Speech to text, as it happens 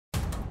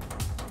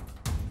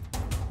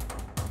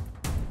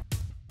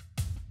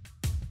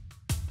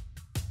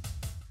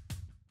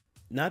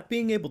Not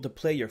being able to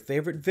play your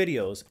favorite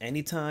videos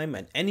anytime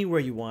and anywhere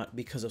you want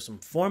because of some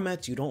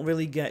formats you don't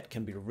really get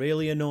can be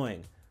really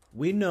annoying.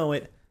 We know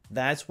it.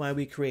 That's why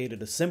we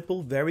created a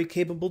simple, very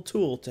capable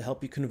tool to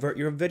help you convert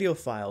your video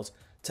files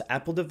to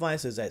Apple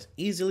devices as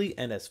easily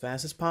and as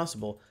fast as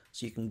possible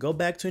so you can go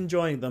back to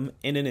enjoying them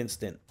in an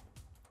instant.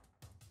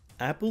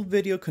 Apple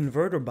Video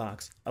Converter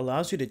Box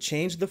allows you to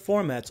change the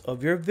formats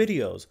of your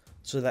videos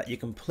so that you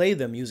can play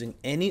them using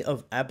any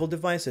of Apple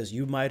devices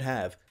you might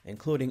have,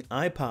 including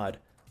iPod,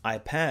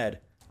 iPad,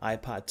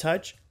 iPod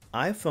Touch,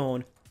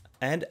 iPhone,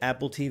 and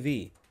Apple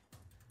TV.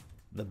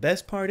 The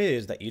best part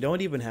is that you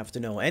don't even have to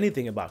know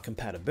anything about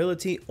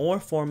compatibility or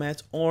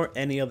formats or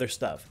any other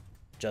stuff.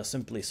 Just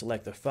simply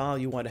select the file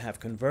you want to have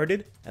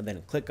converted and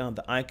then click on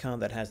the icon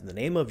that has the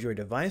name of your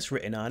device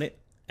written on it,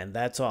 and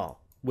that's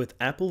all. With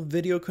Apple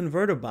Video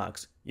Converter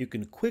Box, you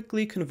can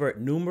quickly convert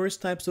numerous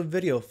types of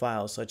video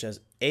files such as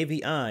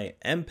AVI,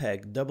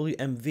 MPEG,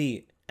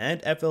 WMV, and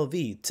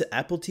FLV to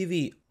Apple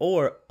TV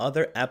or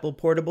other Apple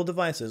portable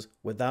devices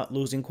without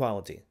losing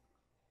quality.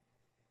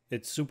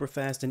 It's super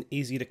fast and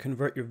easy to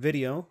convert your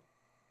video.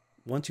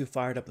 Once you've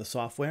fired up the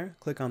software,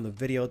 click on the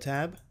Video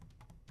tab,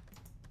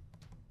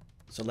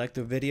 select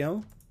the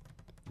video,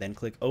 then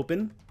click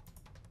Open,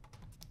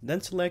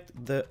 then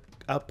select the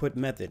output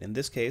method. In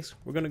this case,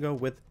 we're going to go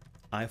with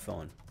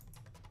iPhone.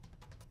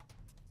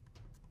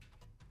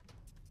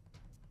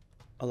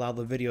 Allow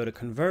the video to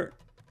convert.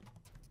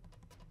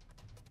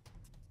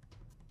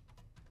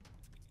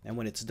 And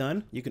when it's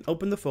done, you can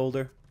open the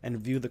folder and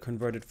view the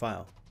converted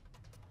file.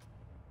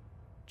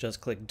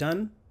 Just click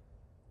Done.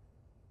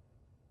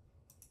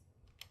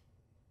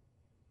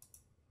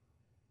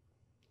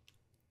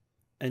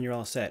 And you're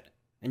all set.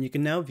 And you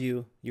can now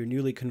view your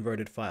newly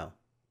converted file.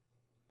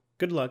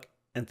 Good luck,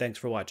 and thanks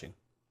for watching.